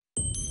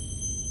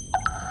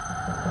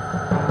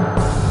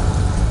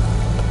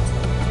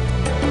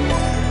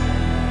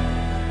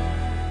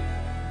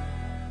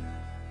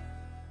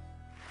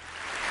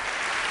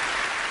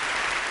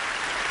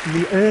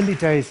in the early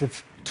days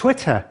of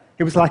Twitter,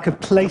 it was like a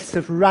place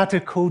of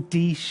radical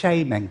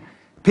de-shaming.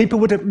 People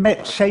would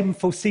admit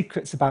shameful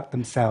secrets about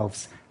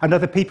themselves, and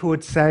other people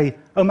would say,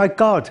 "Oh my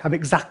God, I'm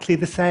exactly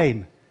the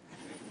same."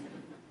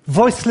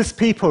 Voiceless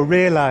people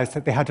realized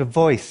that they had a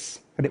voice,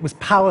 and it was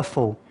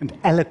powerful and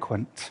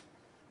eloquent.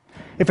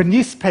 If a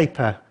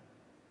newspaper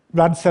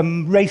ran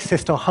some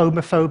racist or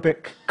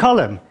homophobic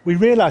column, we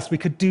realized we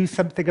could do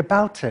something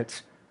about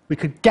it. We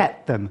could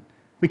get them.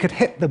 We could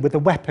hit them with a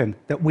weapon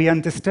that we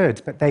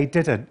understood, but they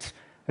didn't.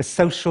 A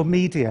social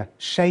media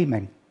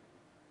shaming.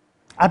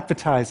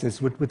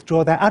 Advertisers would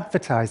withdraw their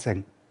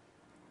advertising.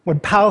 When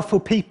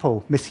powerful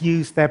people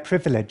misused their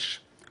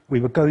privilege,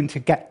 we were going to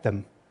get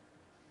them.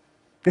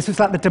 This was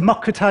like the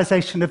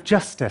democratization of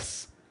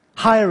justice.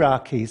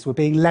 Hierarchies were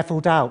being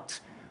leveled out.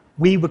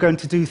 We were going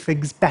to do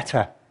things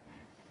better.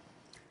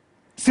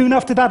 Soon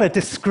after that, a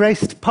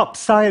disgraced pop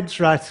science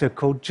writer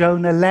called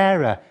Jonah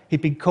Lehrer,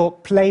 he'd been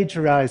caught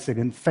plagiarizing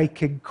and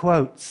faking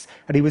quotes,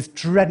 and he was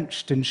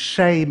drenched in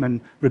shame and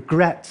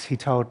regret, he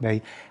told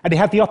me. And he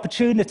had the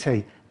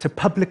opportunity to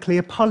publicly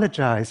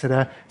apologize at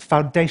a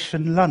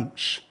foundation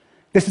lunch.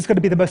 This was going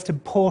to be the most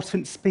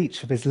important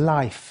speech of his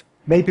life.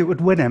 Maybe it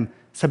would win him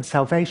some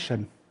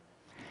salvation.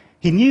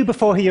 He knew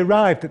before he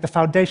arrived that the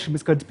foundation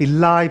was going to be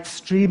live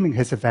streaming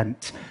his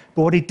event,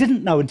 but what he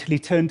didn't know until he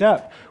turned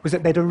up was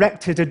that they'd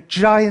erected a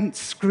giant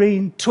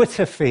screen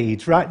Twitter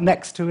feed right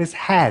next to his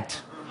head.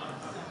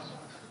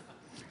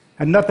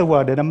 Another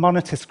one in a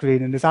monitor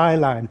screen in his eye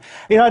line.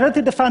 I don't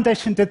think the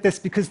foundation did this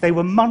because they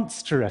were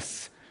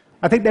monstrous.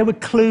 I think they were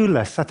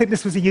clueless. I think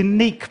this was a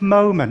unique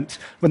moment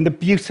when the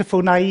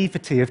beautiful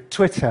naivety of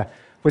Twitter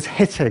was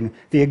hitting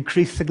the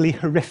increasingly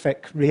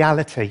horrific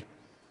reality.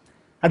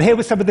 And here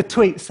were some of the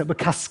tweets that were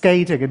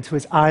cascading into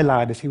his eye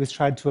line as he was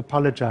trying to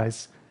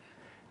apologize.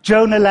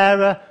 Jonah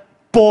Lehrer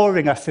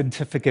boring us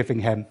into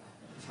forgiving him.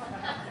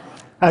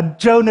 And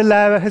Jonah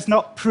Lehrer has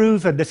not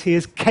proven that he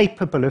is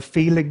capable of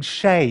feeling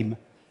shame.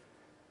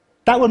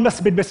 That one must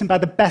have been written by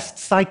the best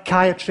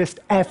psychiatrist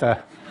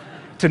ever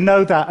to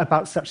know that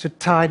about such a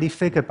tiny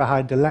figure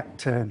behind a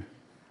lectern.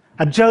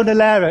 And Jonah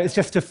Lehrer is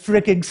just a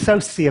frigging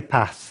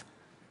sociopath.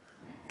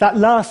 That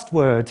last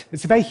word,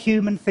 it's a very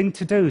human thing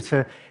to do,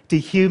 to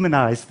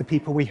dehumanize the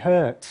people we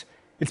hurt.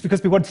 It's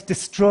because we want to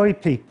destroy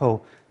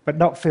people, but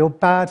not feel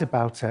bad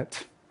about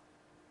it.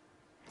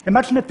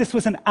 Imagine if this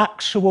was an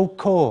actual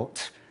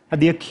court,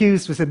 and the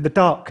accused was in the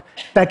dock,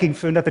 begging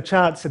for another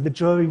chance, and the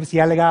jury was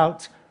yelling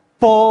out,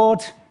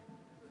 "Bored,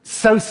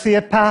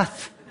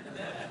 sociopath."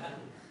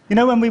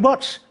 When we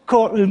watch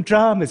courtroom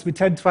dramas, we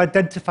tend to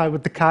identify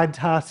with the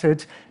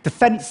kind-hearted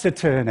defense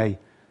attorney,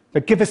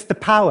 but give us the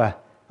power,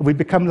 and we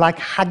become like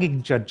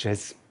hanging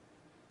judges.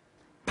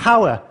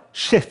 Power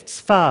shifts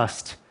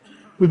fast.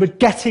 We were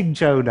getting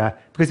Jonah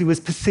because he was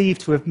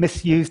perceived to have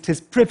misused his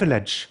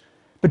privilege.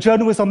 But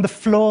Jonah was on the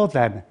floor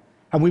then,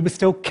 and we were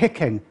still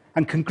kicking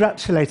and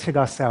congratulating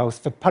ourselves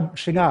for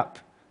punching up.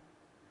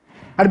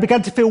 And it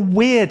began to feel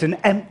weird and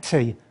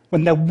empty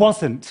when there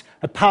wasn't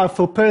a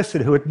powerful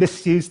person who had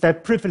misused their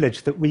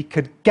privilege that we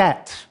could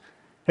get.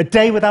 A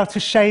day without a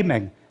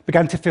shaming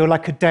began to feel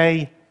like a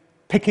day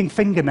picking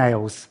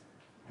fingernails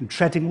and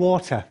treading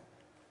water.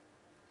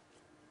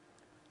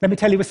 Let me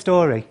tell you a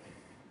story.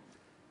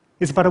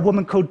 It's about a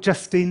woman called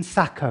Justine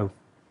Sacco.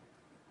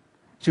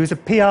 She was a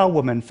PR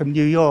woman from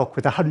New York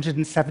with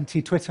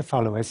 170 Twitter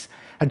followers,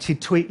 and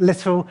she'd tweet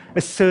little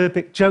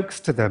acerbic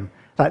jokes to them,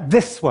 like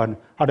this one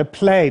on a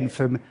plane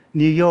from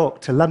New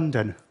York to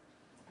London.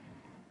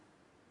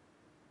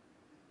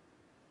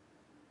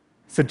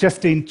 So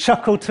Justine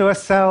chuckled to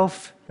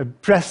herself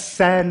and pressed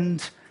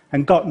send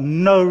and got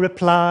no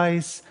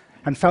replies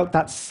and felt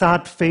that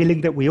sad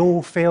feeling that we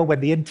all feel when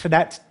the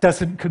internet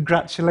doesn't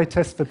congratulate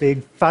us for being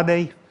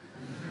funny.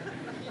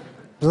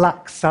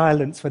 Black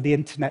silence when the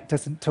internet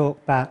doesn't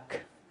talk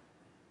back.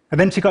 And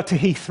then she got to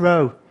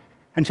Heathrow,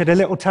 and she had a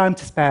little time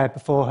to spare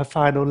before her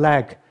final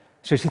leg,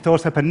 so she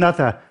thought up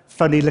another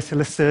funny little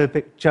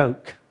acerbic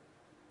joke.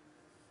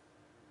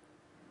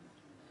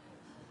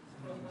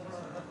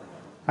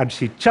 And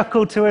she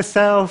chuckled to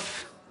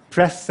herself,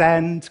 pressed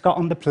send, got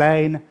on the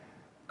plane,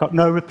 got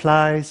no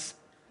replies,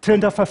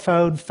 turned off her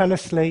phone, fell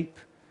asleep,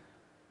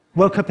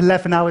 woke up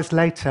 11 hours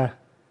later,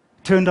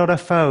 turned on her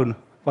phone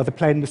while the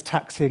plane was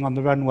taxiing on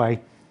the runway,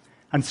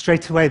 and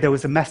straight away there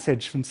was a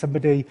message from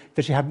somebody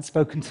that she hadn't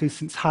spoken to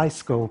since high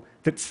school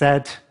that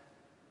said,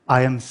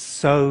 "I am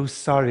so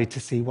sorry to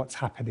see what's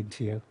happening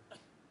to you."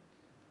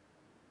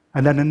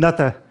 And then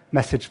another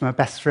message from her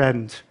best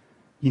friend,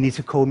 "You need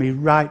to call me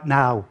right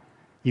now.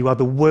 You are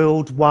the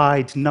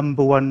worldwide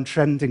 #1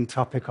 trending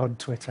topic on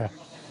Twitter."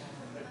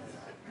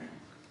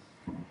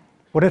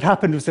 What had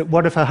happened was that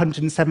one of her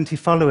 170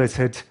 followers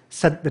had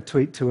sent the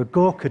tweet to a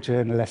Gawker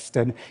journalist,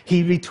 and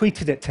he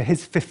retweeted it to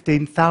his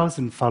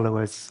 15,000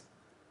 followers.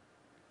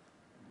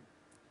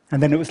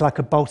 And then it was like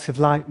a bolt of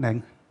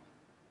lightning.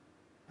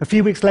 A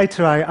few weeks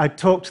later, I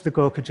talked to the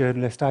Gawker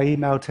journalist. I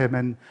emailed him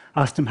and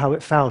asked him how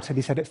it felt, and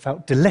he said it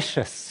felt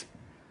delicious.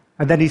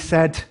 And then he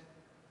said,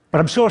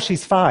 "But I'm sure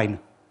she's fine."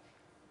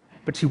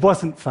 But she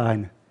wasn't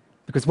fine,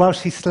 Because while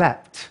she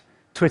slept,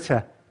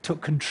 Twitter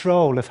took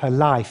control of her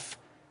life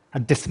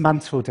and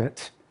dismantled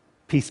it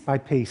piece by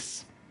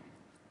piece.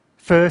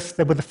 First,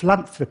 there were the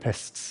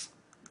philanthropists.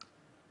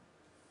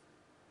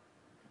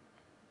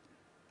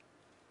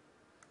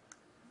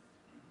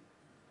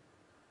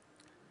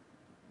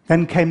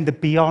 Then came the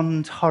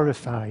beyond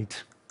horrified.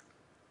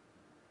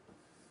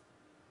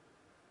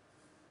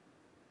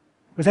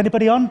 Was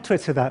anybody on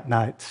Twitter that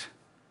night?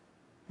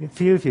 A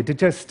few of you. Did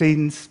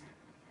Justine's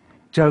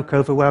joke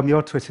overwhelm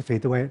your Twitter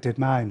feed the way it did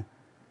mine?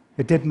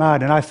 It did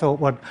mine, and I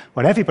thought what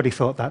everybody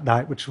thought that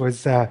night, which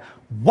was,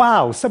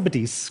 wow,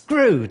 somebody's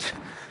screwed.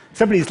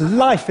 Somebody's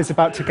life is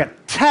about to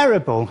get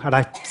terrible. And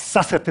I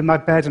sat up in my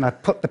bed and I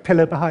put the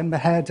pillow behind my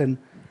head. And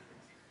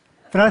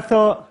then I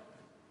thought,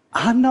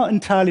 I'm not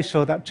entirely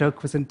sure that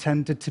joke was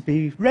intended to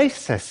be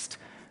racist.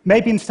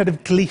 Maybe instead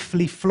of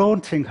gleefully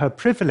flaunting her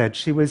privilege,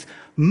 she was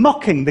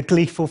mocking the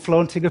gleeful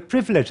flaunting of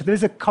privilege. There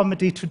is a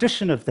comedy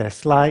tradition of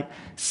this, like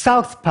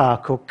South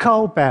Park or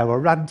Colbert or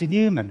Randy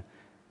Newman.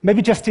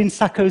 Maybe Justine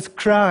Sacco's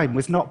crime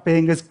was not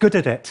being as good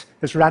at it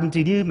as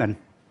Randy Newman.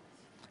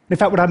 In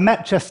fact, when I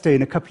met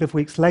Justine a couple of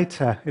weeks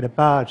later in a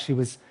bar, she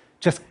was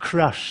just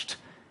crushed.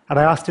 And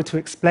I asked her to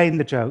explain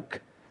the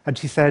joke. And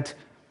she said,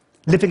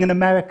 living in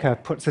America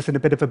puts us in a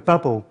bit of a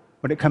bubble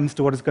when it comes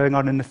to what is going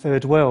on in the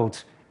third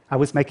world. I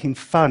was making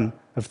fun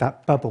of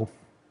that bubble.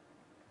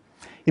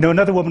 You know,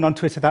 another woman on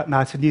Twitter that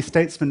night, a New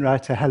Statesman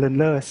writer, Helen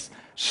Lewis,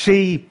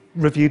 she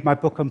reviewed my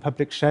book on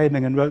public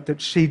shaming and wrote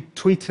that she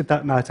tweeted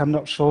that night, I'm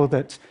not sure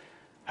that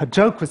her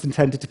joke was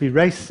intended to be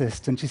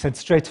racist, and she said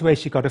straight away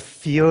she got a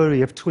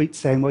fury of tweets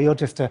saying, well, you're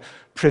just a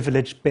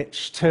privileged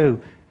bitch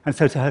too. And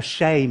so to her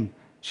shame,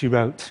 she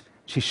wrote,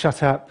 she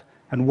shut up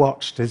and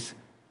watched as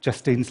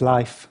Justine's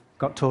life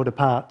got torn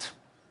apart.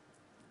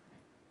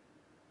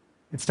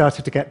 It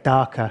started to get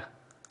darker.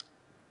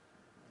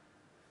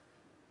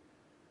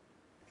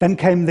 Then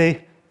came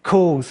the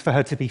calls for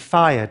her to be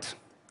fired.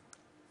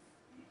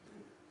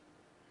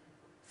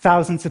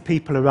 Thousands of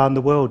people around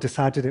the world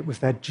decided it was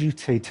their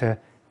duty to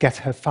get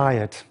her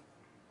fired.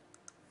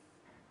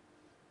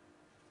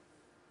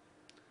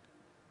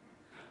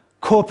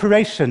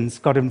 Corporations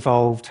got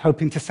involved,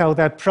 hoping to sell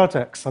their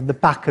products on the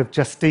back of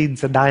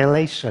Justine's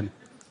annihilation.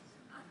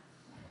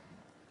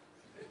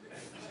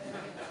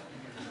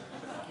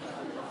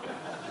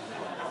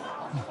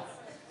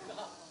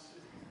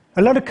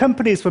 A lot of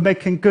companies were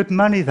making good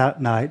money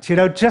that night. You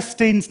know,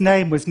 Justine's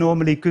name was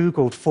normally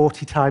Googled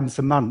 40 times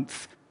a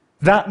month.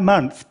 That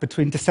month,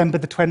 between December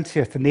the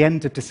 20th and the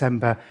end of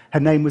December, her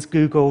name was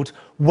Googled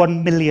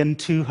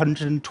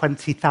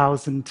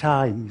 1,220,000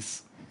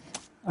 times.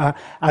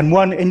 And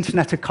one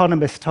internet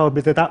economist told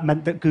me that that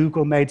meant that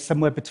Google made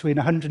somewhere between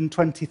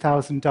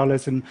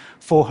 $120,000 and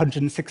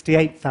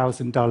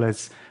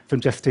 $468,000 from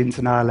Justine's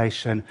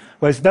annihilation.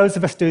 Whereas those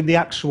of us doing the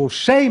actual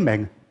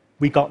shaming,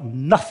 we got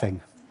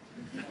nothing.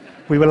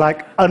 We were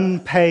like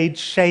unpaid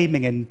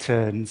shaming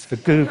interns for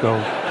Google.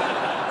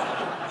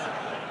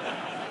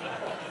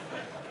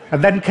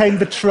 And then came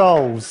the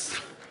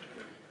trolls.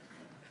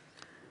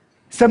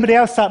 Somebody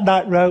else that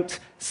night wrote,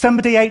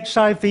 somebody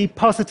HIV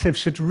positive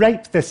should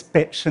rape this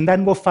bitch, and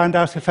then we'll find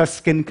out if her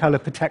skin colour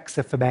protects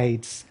her from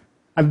AIDS.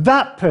 And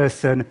that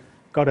person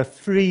got a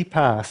free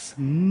pass.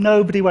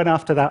 Nobody went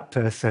after that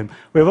person.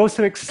 We were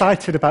also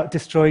excited about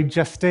destroying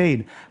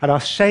Justine, and our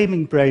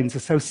shaming brains are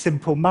so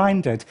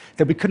simple-minded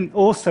that we couldn't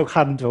also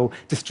handle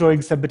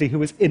destroying somebody who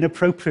was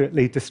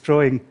inappropriately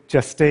destroying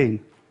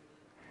Justine.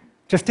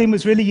 Justine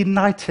was really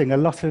uniting a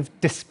lot of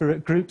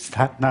disparate groups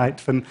that night,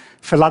 from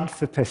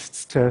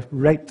philanthropists to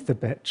rape the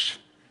bitch.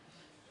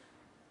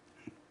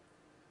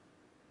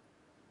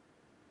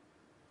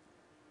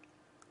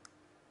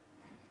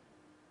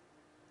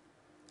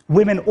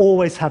 Women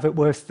always have it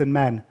worse than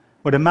men.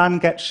 When a man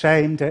gets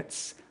shamed,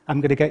 it's,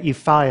 I'm going to get you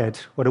fired.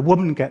 When a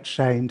woman gets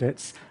shamed,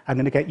 it's, I'm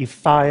going to get you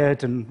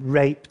fired and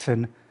raped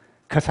and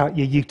cut out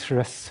your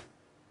uterus.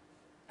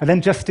 And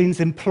then Justine's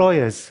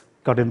employers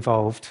got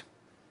involved.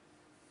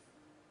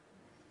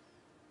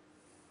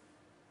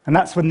 And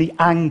that's when the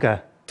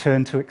anger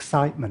turned to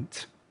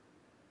excitement.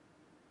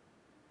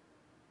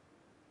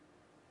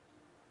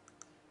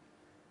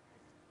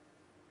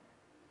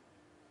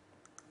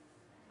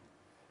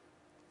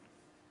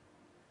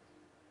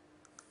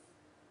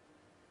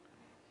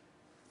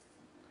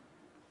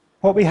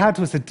 What we had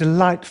was a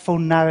delightful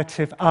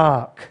narrative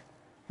arc.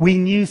 We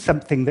knew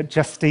something that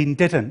Justine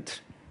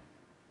didn't.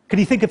 Can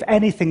you think of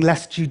anything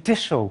less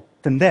judicial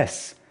than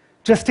this?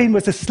 Justine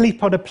was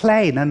asleep on a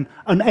plane and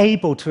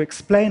unable to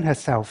explain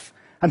herself,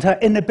 and her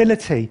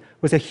inability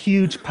was a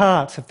huge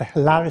part of the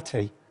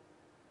hilarity.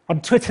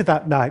 On Twitter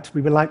that night,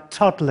 we were like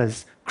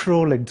toddlers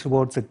crawling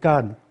towards a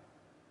gun.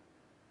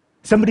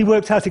 Somebody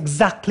worked out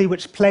exactly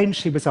which plane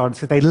she was on,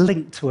 so they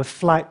linked to a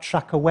flight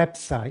tracker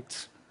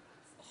website.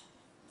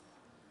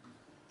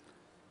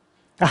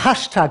 A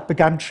hashtag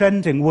began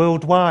trending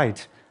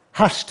worldwide.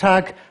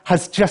 Hashtag,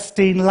 has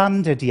Justine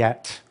landed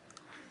yet?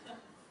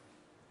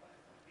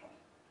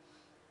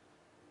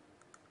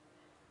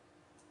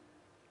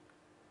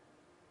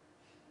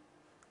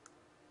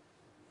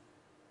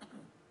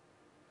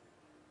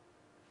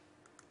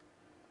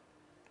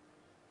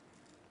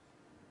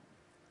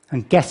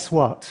 And guess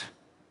what?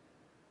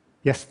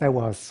 Yes, there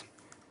was.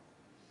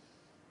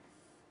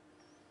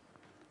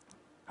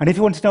 And if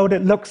you want to know what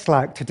it looks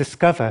like to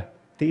discover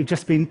that you've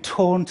just been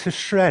torn to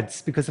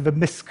shreds because of a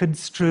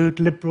misconstrued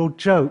liberal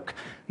joke,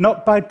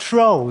 not by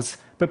trolls,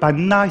 but by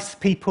nice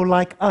people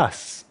like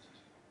us,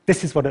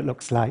 this is what it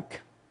looks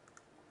like.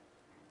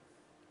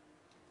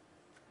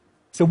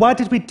 So why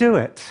did we do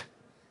it?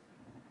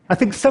 I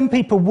think some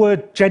people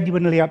were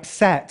genuinely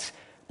upset,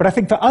 but I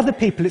think for other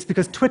people it's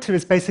because Twitter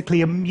is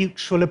basically a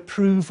mutual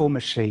approval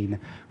machine.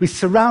 We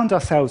surround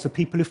ourselves with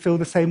people who feel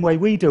the same way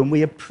we do, and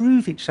we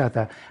approve each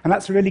other, and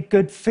that's a really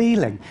good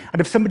feeling. And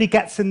if somebody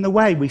gets in the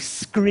way, we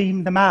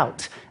scream them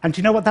out. And do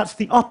you know what that's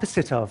the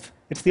opposite of?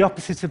 It's the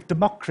opposite of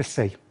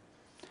democracy.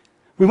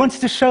 We wanted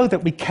to show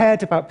that we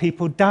cared about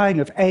people dying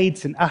of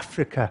AIDS in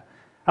Africa.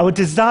 Our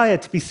desire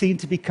to be seen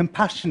to be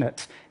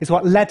compassionate is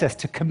what led us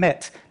to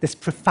commit this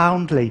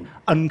profoundly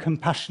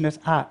uncompassionate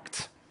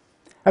act.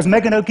 As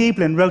Megan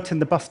O'Geeblin wrote in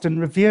the Boston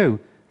Review,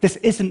 this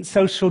isn't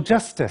social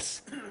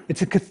justice.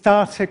 It's a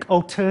cathartic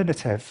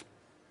alternative.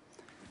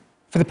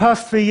 For the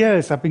past 3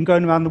 years, I've been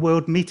going around the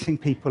world meeting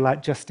people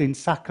like Justine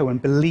Sacco,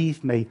 and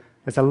believe me,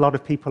 there's a lot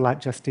of people like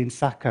Justine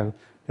Sacco.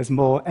 There's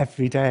more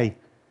every day.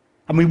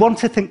 And we want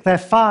to think they're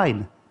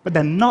fine, but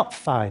they're not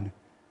fine.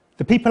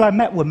 The people I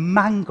met were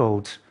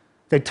mangled.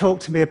 They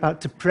talked to me about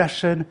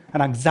depression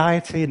and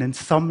anxiety and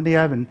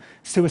insomnia and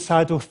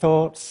suicidal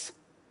thoughts.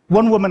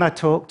 One woman I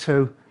talked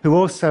to, who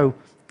also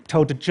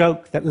told a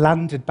joke that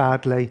landed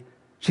badly,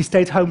 she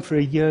stayed home for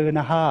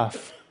 1.5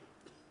 years.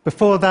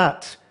 Before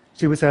that,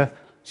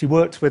 she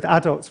worked with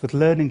adults with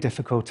learning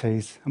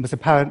difficulties and was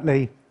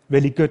apparently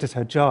really good at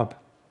her job.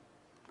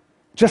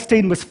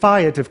 Justine was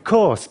fired, of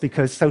course,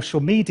 because social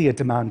media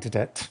demanded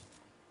it.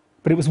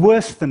 But it was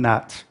worse than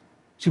that.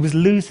 She was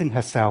losing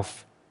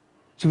herself.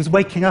 She was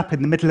waking up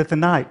in the middle of the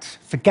night,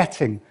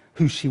 forgetting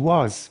who she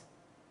was.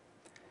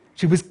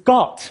 She was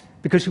got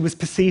because she was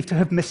perceived to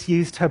have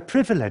misused her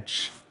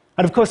privilege.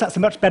 And of course, that's a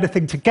much better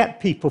thing to get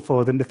people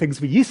for than the things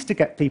we used to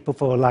get people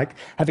for, like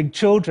having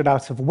children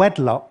out of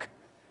wedlock.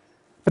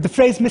 But the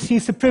phrase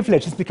misuse of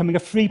privilege is becoming a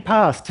free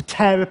pass to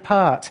tear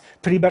apart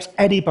pretty much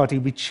anybody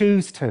we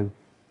choose to.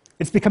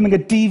 It's becoming a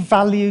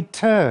devalued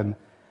term,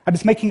 and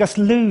it's making us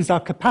lose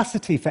our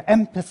capacity for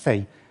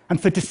empathy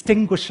and for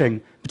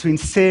distinguishing between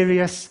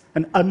serious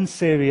and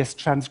unserious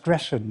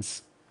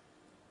transgressions.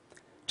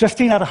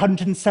 Justine had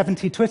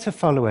 170 Twitter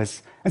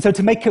followers, and so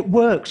to make it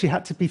work, she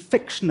had to be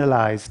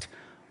fictionalized.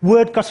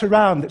 Word got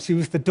around that she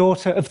was the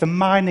daughter of the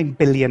mining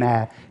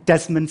billionaire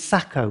Desmond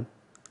Sacco.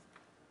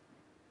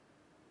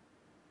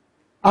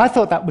 I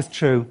thought that was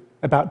true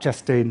about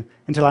Justine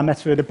until I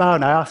met her at a bar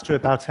and I asked her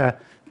about her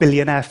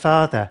billionaire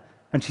father,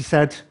 and she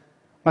said,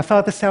 "My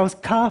father sells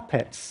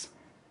carpets."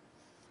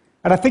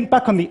 And I think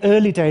back on the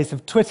early days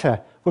of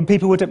Twitter, when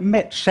people would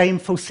admit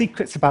shameful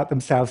secrets about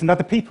themselves, and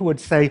other people would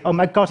say, "Oh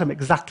my God, I'm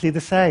exactly the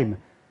same."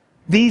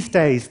 These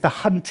days, the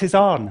hunt is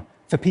on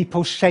for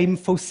people's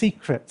shameful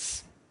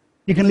secrets.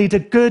 You can lead a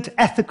good,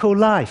 ethical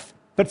life,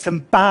 but some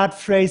bad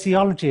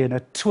phraseology in a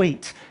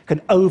tweet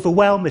can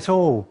overwhelm it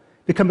all,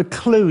 become a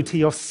clue to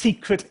your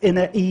secret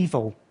inner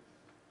evil.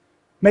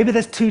 Maybe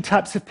there's two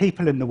types of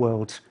people in the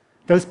world: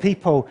 those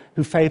people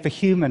who favor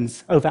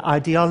humans over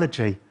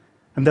ideology,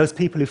 and those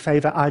people who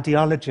favor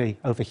ideology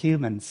over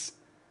humans.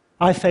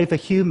 I favor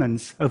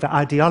humans over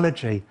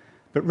ideology,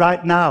 but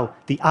right now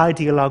the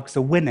ideologues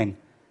are winning,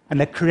 and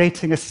they're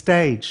creating a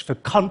stage for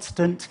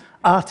constant,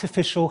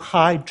 artificial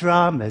high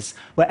dramas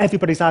where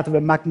everybody's either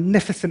a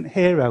magnificent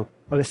hero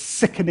or a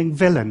sickening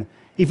villain,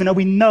 even though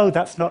we know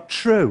that's not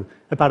true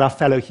about our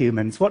fellow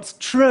humans. What's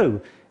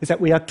true is that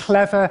we are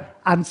clever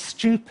and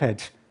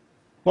stupid.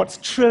 What's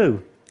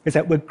true is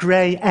that we're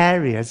grey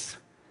areas.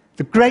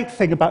 The great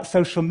thing about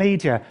social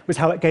media was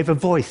how it gave a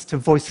voice to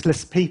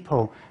voiceless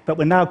people, but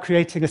we're now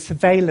creating a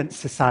surveillance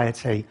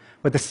society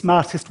where the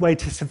smartest way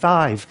to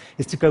survive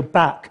is to go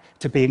back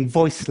to being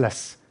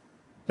voiceless.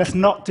 Let's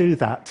not do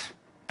that.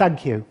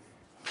 Thank you.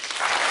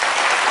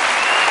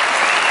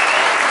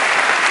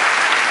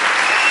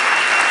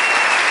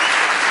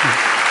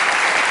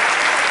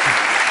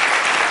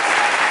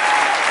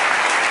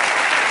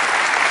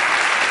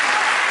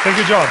 Thank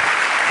you, Jon.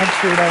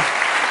 Thanks, Bruno.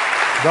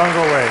 Don't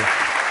go away.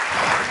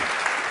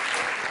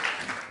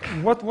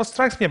 What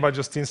strikes me about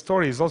Justine's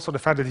story is also the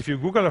fact that if you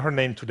Google her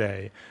name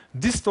today,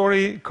 this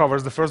story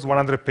covers the first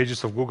 100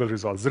 pages of Google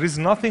results. There is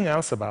nothing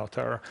else about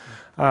her.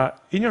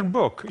 In your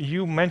book,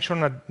 you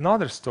mention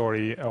another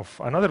story of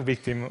another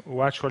victim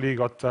who actually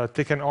got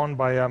taken on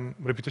by a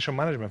reputation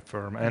management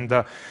firm.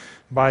 And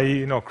by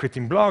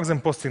creating blogs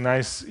and posting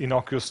nice,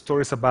 innocuous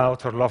stories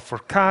about her love for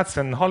cats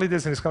and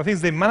holidays and these kind of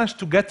things, they managed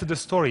to get to the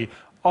story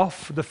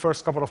off the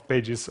first couple of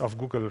pages of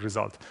Google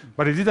result.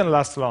 But it didn't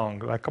last long.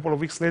 Like a couple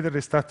of weeks later,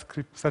 they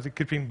started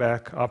creeping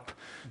back up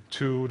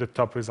to the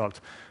top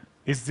result.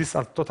 Is this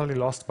a totally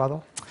lost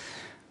battle?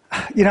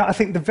 I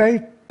think the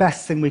very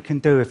best thing we can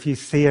do if you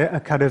see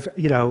a kind of,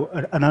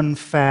 an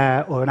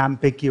unfair or an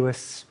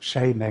ambiguous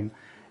shaming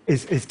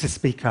is to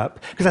speak up.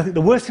 Because I think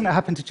the worst thing that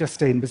happened to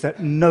Justine was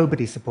that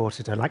nobody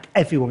supported her, like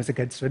everyone was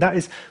against her. That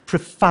is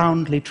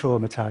profoundly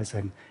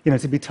traumatizing,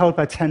 to be told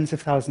by tens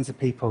of thousands of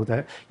people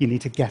that you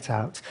need to get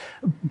out.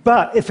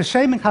 But if a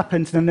shaming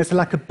happens, then there's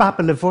like a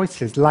babble of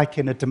voices, like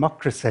in a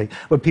democracy,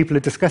 when people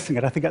are discussing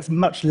it. I think that's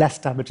much less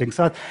damaging.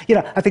 So,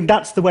 I think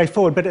that's the way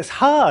forward. But it's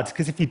hard,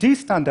 because if you do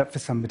stand up for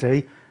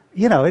somebody,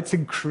 it's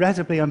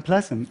incredibly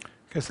unpleasant.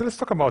 Okay, so let's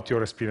talk about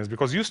your experience,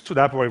 because you stood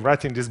up while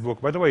writing this book.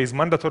 By the way, it's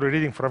mandatory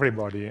reading for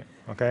everybody,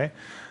 okay?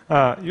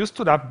 You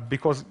stood up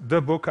because the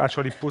book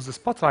actually puts the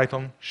spotlight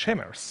on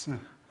shamers.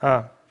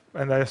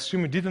 And I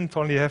assume you didn't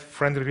only have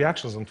friendly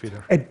reactions on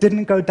Twitter. It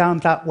didn't go down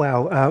that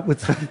well with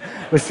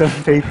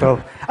some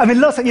people. I mean,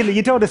 lots of,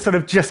 you don't want to sort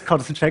of just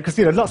concentrate, because,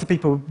 lots of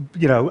people,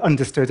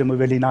 understood and were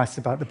really nice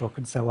about the book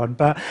and so on.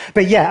 But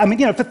yeah, I mean,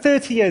 for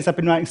 30 years, I've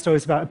been writing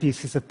stories about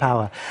abuses of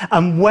power.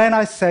 And when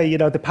I say,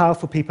 the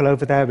powerful people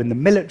over there in the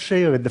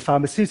military or in the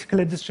pharmaceutical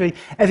industry,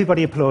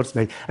 everybody applauds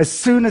me. As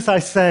soon as I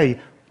say,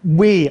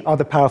 we are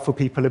the powerful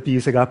people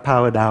abusing our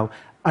power now,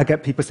 I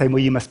get people saying,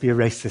 well, you must be a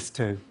racist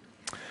too.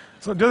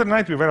 So yesterday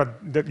night we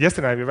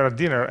were at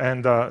dinner,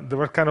 and there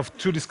were kind of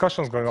two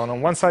discussions going on.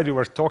 On one side, you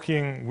were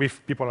talking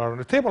with people around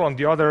the table. On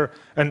the other,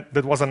 and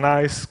that was a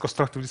nice,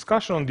 constructive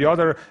discussion. On the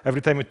other, every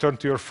time you turn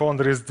to your phone,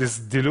 there is this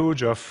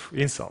deluge of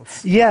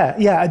insults.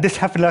 Yeah. This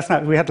happened last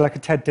night. We had like a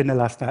TED dinner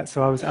last night.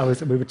 So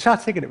we were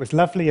chatting, and it was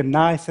lovely and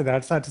nice. And then I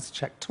decided to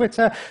check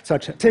Twitter. So I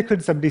checked Twitter,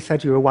 and somebody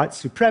said you were a white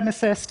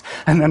supremacist.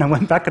 And then I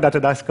went back and had a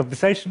nice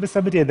conversation with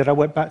somebody. And then I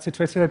went back to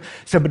Twitter, and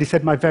somebody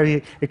said my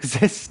very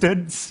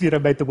existence,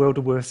 made the world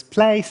a worse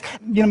place.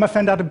 My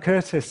friend Adam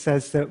Curtis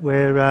says that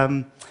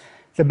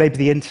that maybe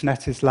the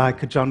internet is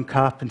like a John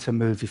Carpenter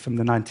movie from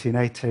the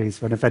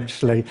 1980s, when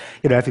eventually,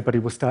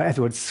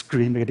 everyone's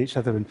screaming at each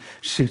other and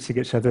shooting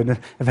each other, and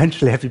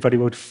eventually everybody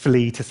would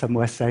flee to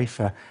somewhere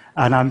safer.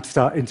 And I'm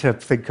starting to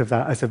think of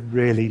that as a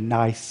really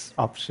nice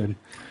option.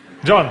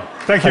 Jon,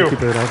 thank you. Thank you,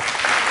 Bruno.